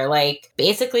each other.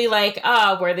 Basically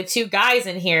we're the two guys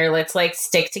in here. Let's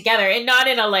stick together, and not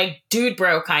in a dude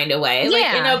bro kind of way.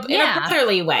 In a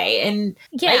brotherly way. And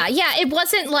it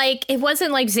wasn't like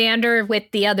Xander with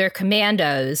the other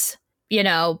commandos,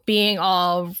 being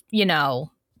all,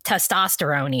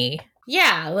 testosterone-y.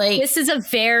 Yeah, this is a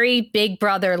very big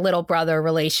brother, little brother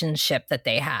relationship that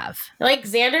they have.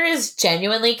 Xander is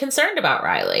genuinely concerned about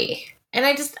Riley. And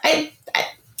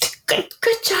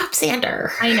good job,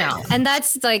 Xander. I know. And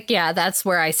that's that's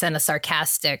where I sent a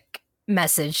sarcastic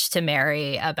message to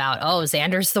Mary about,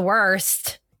 Xander's the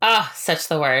worst. Oh, such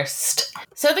the worst.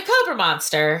 So the Cobra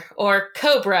Monster, or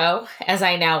Cobro, as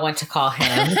I now want to call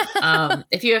him.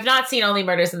 If you have not seen Only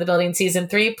Murders in the Building Season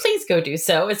 3, please go do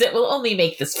so, as it will only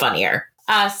make this funnier.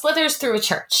 Slithers through a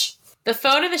church. The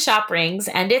phone in the shop rings,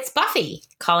 and it's Buffy,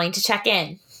 calling to check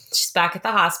in. She's back at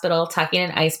the hospital, tucking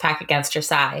an ice pack against her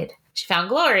side. She found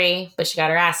Glory, but she got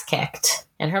her ass kicked.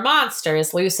 And her monster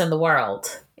is loose in the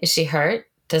world. Is she hurt?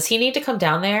 Does he need to come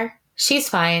down there? She's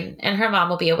fine, and her mom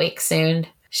will be awake soon.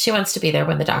 She wants to be there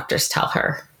when the doctors tell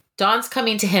her. Dawn's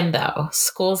coming to him, though.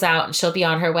 School's out, and she'll be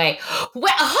on her way.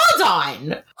 Wait, hold on!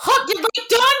 Did Dawn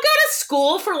go to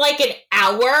school for an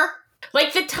hour?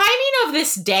 The timing of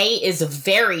this day is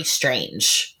very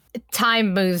strange.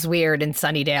 Time moves weird in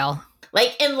Sunnydale.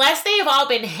 Unless they have all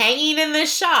been hanging in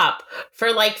this shop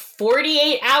for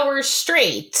 48 hours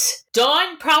straight,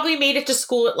 Dawn probably made it to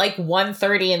school at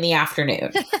 1:30 in the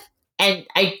afternoon. And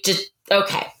I just,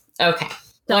 okay.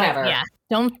 Whatever. Yeah.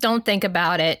 Don't think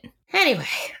about it. Anyway,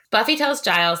 Buffy tells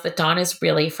Giles that Dawn is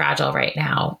really fragile right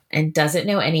now and doesn't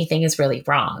know anything is really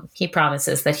wrong. He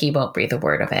promises that he won't breathe a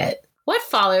word of it. What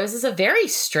follows is a very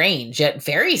strange yet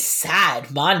very sad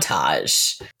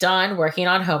montage. Dawn working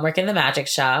on homework in the magic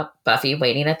shop, Buffy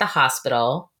waiting at the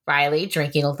hospital, Riley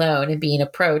drinking alone and being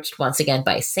approached once again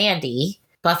by Sandy,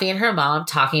 Buffy and her mom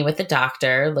talking with the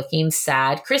doctor, looking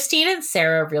sad. Christine and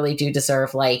Sarah really do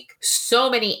deserve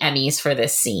so many Emmys for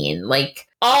this scene.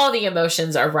 All the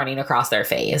emotions are running across their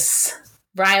face.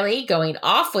 Riley going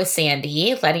off with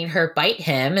Sandy, letting her bite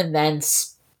him, and then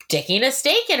sticking a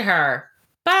stake in her.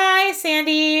 Bye,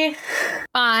 Sandy.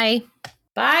 Bye.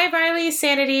 Bye, Riley's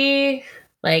sanity.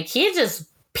 He just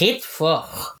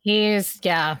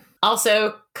yeah.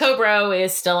 Also, Cobro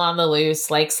is still on the loose,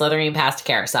 slithering past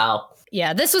Carousel.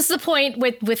 Yeah, this was the point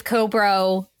with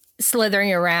Cobro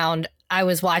slithering around. I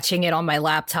was watching it on my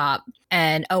laptop,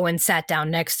 and Owen sat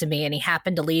down next to me and he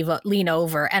happened to lean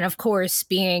over. And of course,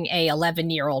 being a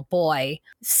 11-year-old boy,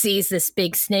 sees this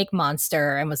big snake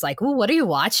monster and was like, "Ooh, what are you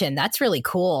watching? That's really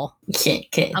cool."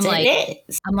 I'm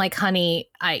like, honey,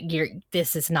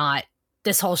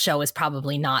 this whole show is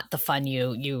probably not the fun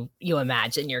you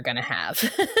imagine you're going to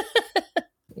have.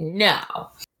 No.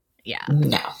 Yeah.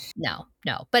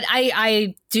 No. But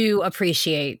I do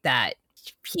appreciate that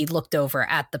he looked over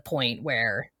at the point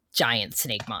where giant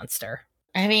snake monster.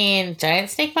 I mean, giant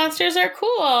snake monsters are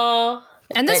cool.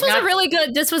 And this was a really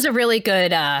good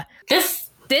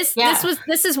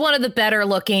this is one of the better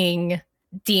looking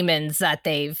demons that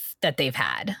they've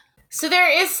had. So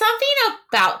there is something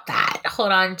about that.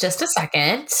 Hold on just a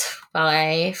second while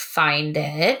I find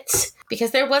it,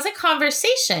 because there was a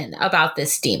conversation about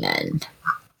this demon.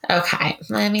 Okay,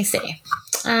 let me see.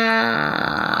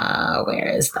 Where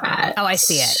is that? Oh, I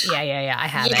see it. Yeah. I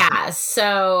have it. Yeah.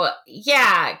 So,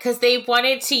 because they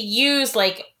wanted to use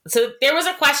so there was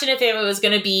a question if it was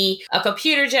going to be a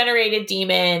computer generated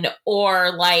demon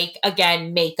or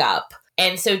again, makeup.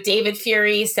 And so David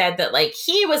Fury said that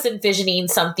he was envisioning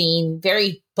something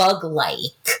very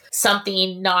bug-like,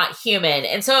 something not human.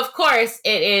 And so of course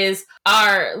it is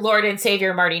our Lord and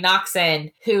Savior Marty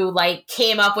Noxon who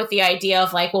came up with the idea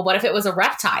of well, what if it was a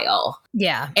reptile?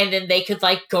 Yeah. And then they could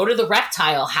go to the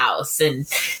reptile house. And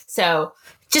so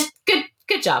just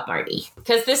good job, Marty.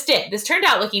 Because this turned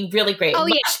out looking really great. Oh,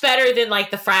 Much better than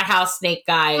the frat house snake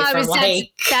guy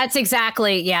that's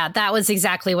exactly, that was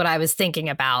exactly what I was thinking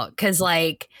about. Because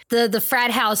the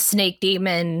frat house snake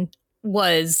demon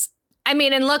was, I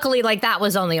mean, and luckily that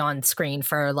was only on screen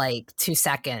for 2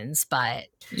 seconds, but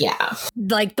yeah,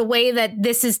 the way that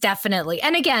this is definitely,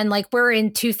 and again, we're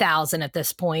in 2000 at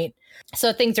this point,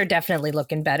 so things are definitely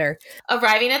looking better.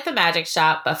 Arriving at the magic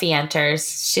shop, Buffy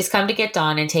enters. She's come to get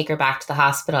Dawn and take her back to the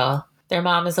hospital. Their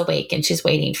mom is awake and she's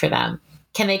waiting for them.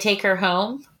 Can they take her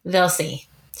home? They'll see.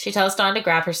 She tells Dawn to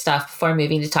grab her stuff before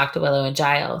moving to talk to Willow and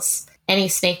Giles. Any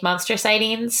snake monster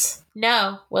sightings?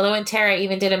 No. Willow and Tara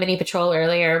even did a mini patrol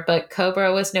earlier, but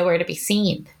Cobra was nowhere to be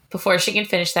seen. Before she can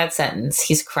finish that sentence,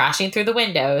 he's crashing through the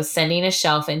window, sending a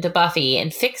shelf into Buffy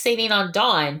and fixating on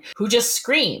Dawn, who just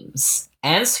screams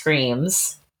and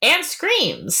screams and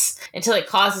screams until it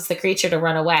causes the creature to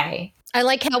run away. I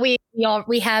like how we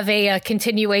have a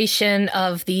continuation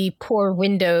of the poor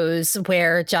windows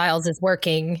where Giles is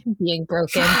working being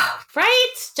broken.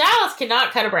 Right? Giles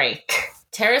cannot cut a break.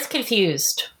 Tara's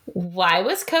confused. Why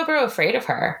was Cobra afraid of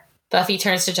her? Buffy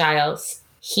turns to Giles.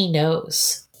 He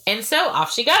knows. And so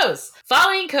off she goes,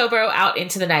 following Cobra out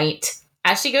into the night.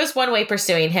 As she goes one way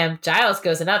pursuing him, Giles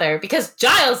goes another because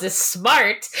Giles is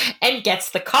smart and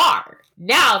gets the car.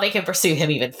 Now they can pursue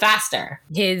him even faster.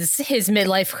 His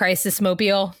midlife crisis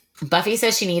mobile. Buffy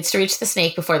says she needs to reach the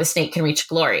snake before the snake can reach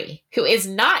Glory, who is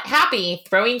not happy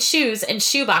throwing shoes and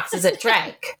shoeboxes at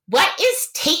Drake. What is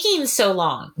taking so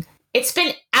long? It's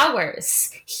been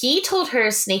hours. He told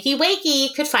her Snaky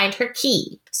Wakey could find her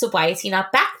key. So why is he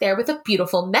not back there with a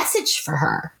beautiful message for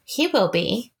her? He will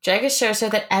be. Drake assures her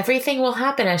that everything will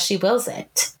happen as she wills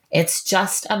it. It's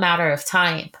just a matter of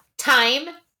time. Time?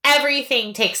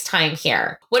 Everything takes time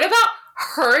here. What about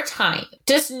her time?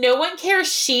 Does no one care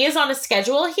she is on a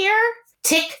schedule here?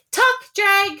 Tick tock,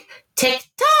 Drag. Tick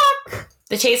tock.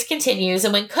 The chase continues,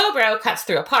 and when Cobra cuts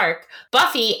through a park,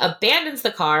 Buffy abandons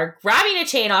the car, grabbing a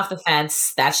chain off the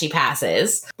fence that she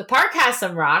passes. The park has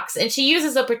some rocks, and she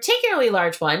uses a particularly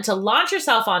large one to launch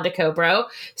herself onto Cobra,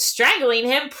 strangling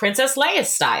him Princess Leia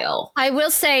style. I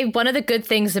will say one of the good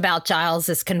things about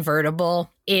Giles'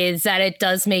 convertible is that it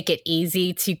does make it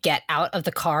easy to get out of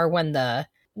the car when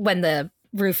the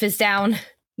roof is down.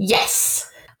 Yes.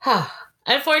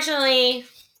 Unfortunately,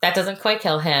 that doesn't quite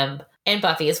kill him. And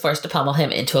Buffy is forced to pummel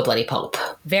him into a bloody pulp.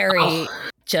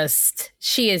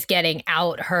 She is getting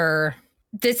out her...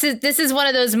 This is one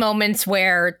of those moments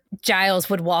where Giles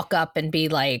would walk up and be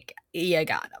like, "You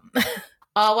got him."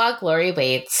 All while Glory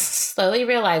waits, slowly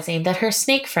realizing that her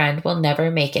snake friend will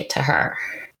never make it to her.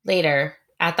 Later,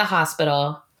 at the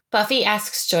hospital, Buffy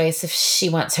asks Joyce if she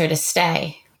wants her to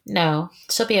stay. No,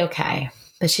 she'll be okay.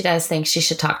 But she does think she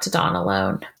should talk to Dawn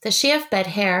alone. Does she have bed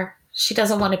hair? She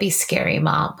doesn't want to be scary,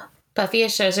 Mom. Buffy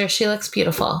assures her she looks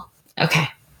beautiful. Okay,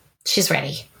 she's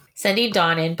ready. Sending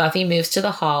Dawn in, Buffy moves to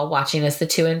the hall, watching as the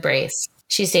two embrace.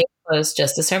 She stays close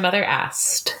just as her mother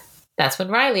asked. That's when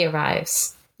Riley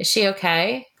arrives. Is she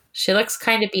okay? She looks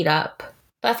kind of beat up.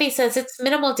 Buffy says it's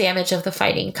minimal damage of the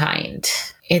fighting kind.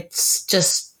 It's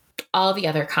just all the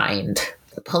other kind.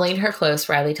 Pulling her close,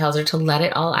 Riley tells her to let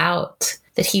it all out,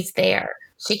 that he's there.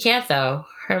 She can't, though.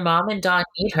 Her mom and Dawn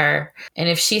need her, and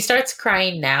if she starts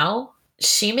crying now,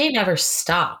 she may never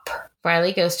stop.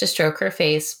 Riley goes to stroke her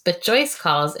face, but Joyce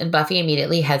calls and Buffy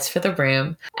immediately heads for the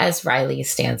room as Riley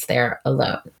stands there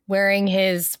alone. Wearing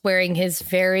his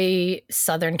very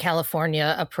Southern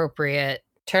California appropriate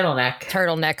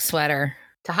turtleneck sweater.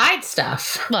 To hide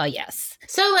stuff. Well, yes.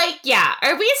 So,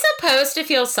 are we supposed to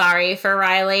feel sorry for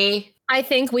Riley? I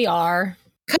think we are.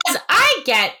 Because I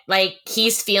get,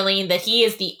 he's feeling that he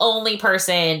is the only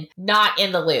person not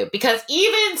in the loop. Because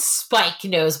even Spike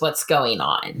knows what's going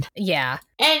on. Yeah.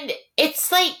 And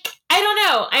it's I don't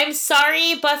know. I'm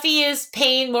sorry Buffy is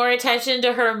paying more attention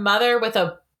to her mother with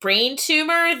a brain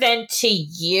tumor than to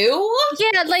you.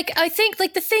 Yeah, I think,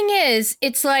 the thing is,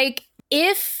 it's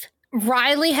if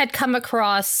Riley had come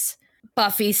across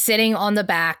Buffy sitting on the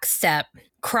back step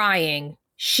crying,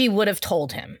 she would have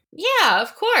told him. Yeah,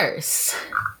 of course.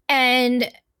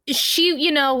 And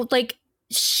she,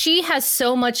 she has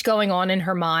so much going on in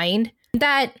her mind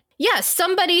that, yeah,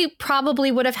 somebody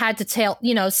probably would have had to tell,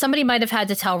 somebody might have had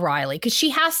to tell Riley, because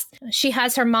she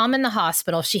has her mom in the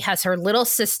hospital. She has her little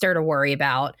sister to worry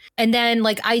about. And then,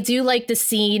 I do like the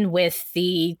scene with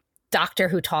the doctor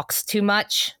who talks too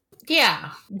much.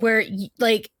 Yeah. Where,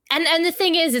 and the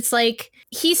thing is, it's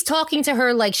he's talking to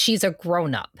her like she's a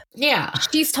grown-up. Yeah.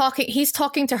 He's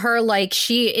talking to her like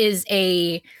she is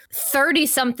a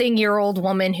 30-something-year-old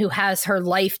woman who has her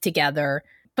life together.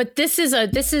 But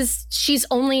she's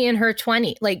only in her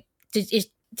 20s. Did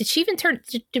she even turn,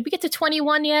 did we get to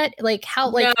 21 yet?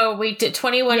 No, we did.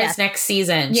 21 is next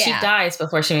season. Yeah. She dies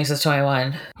before she makes us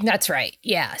 21. That's right.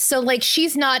 Yeah. So,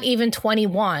 she's not even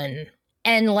 21.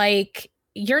 And,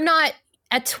 you're not,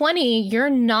 at 20, you're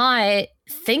not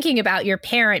thinking about your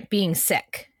parent being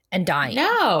sick and dying.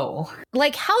 No.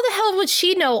 How the hell would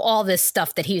she know all this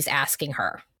stuff that he's asking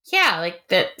her? Yeah,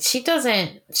 she has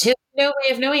no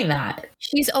way of knowing that.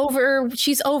 She's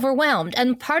overwhelmed.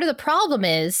 And part of the problem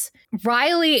is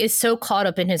Riley is so caught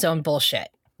up in his own bullshit.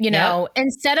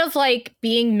 Instead of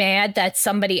being mad that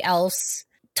somebody else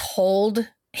told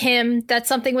him that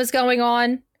something was going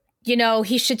on,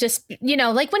 he should just,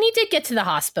 when he did get to the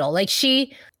hospital, and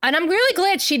I'm really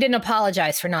glad she didn't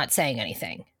apologize for not saying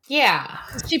anything. Yeah.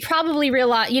 She probably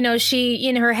realized, she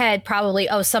in her head probably,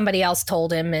 somebody else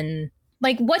told him. And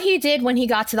what he did when he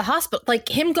got to the hospital,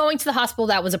 him going to the hospital,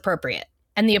 that was appropriate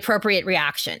and the appropriate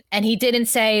reaction. And he didn't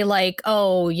say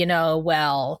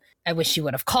well, I wish you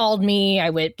would have called me. I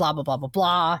would blah, blah, blah, blah,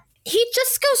 blah. He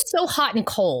just goes so hot and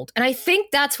cold. And I think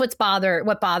that's what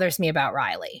bothers me about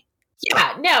Riley.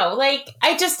 Yeah, no,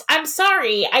 I'm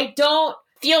sorry. I don't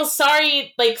feel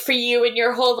sorry, for you and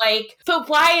your whole, but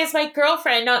why is my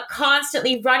girlfriend not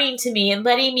constantly running to me and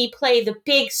letting me play the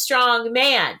big, strong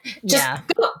man? Just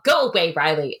go away,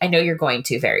 Riley. I know you're going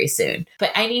to very soon, but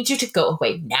I need you to go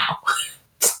away now.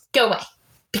 Just go away.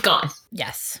 Be gone.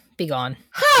 Yes, be gone.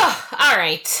 All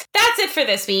right. That's it for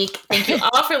this week. Thank you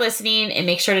all for listening, and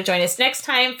make sure to join us next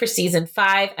time for Season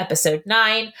 5, Episode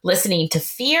 9, Listening to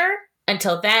Fear.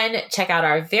 Until then, check out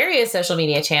our various social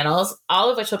media channels, all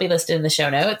of which will be listed in the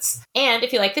show notes. And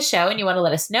if you like the show and you want to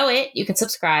let us know it, you can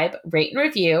subscribe, rate, and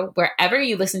review wherever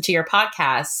you listen to your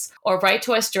podcasts, or write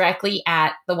to us directly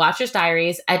at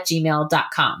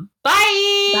thewatchersdiaries@gmail.com.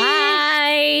 Bye!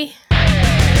 Bye!